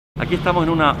Aquí estamos en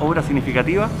una obra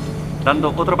significativa,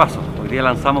 dando otro paso. Hoy día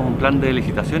lanzamos un plan de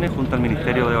licitaciones junto al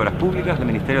Ministerio de Obras Públicas, el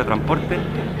Ministerio de Transporte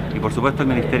y por supuesto el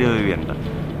Ministerio de Vivienda.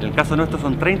 En el caso nuestro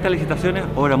son 30 licitaciones,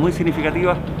 obras muy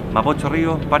significativas, Mapocho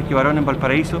Río, Parque Barón en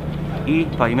Valparaíso y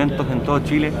pavimentos en todo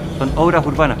Chile. Son obras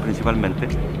urbanas principalmente,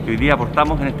 que hoy día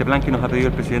aportamos en este plan que nos ha pedido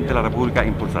el Presidente de la República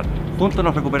impulsar. Juntos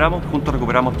nos recuperamos, juntos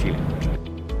recuperamos Chile.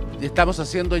 Estamos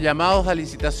haciendo llamados a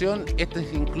licitación. Este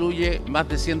incluye más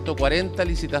de 140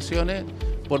 licitaciones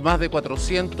por más de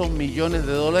 400 millones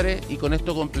de dólares y con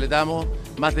esto completamos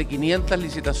más de 500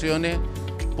 licitaciones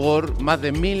por más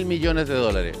de 1.000 millones de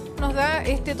dólares. Nos da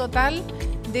este total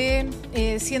de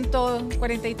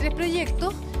 143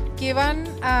 proyectos que van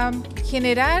a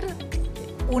generar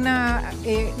una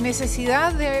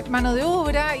necesidad de mano de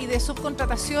obra y de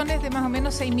subcontrataciones de más o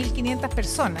menos 6.500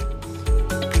 personas.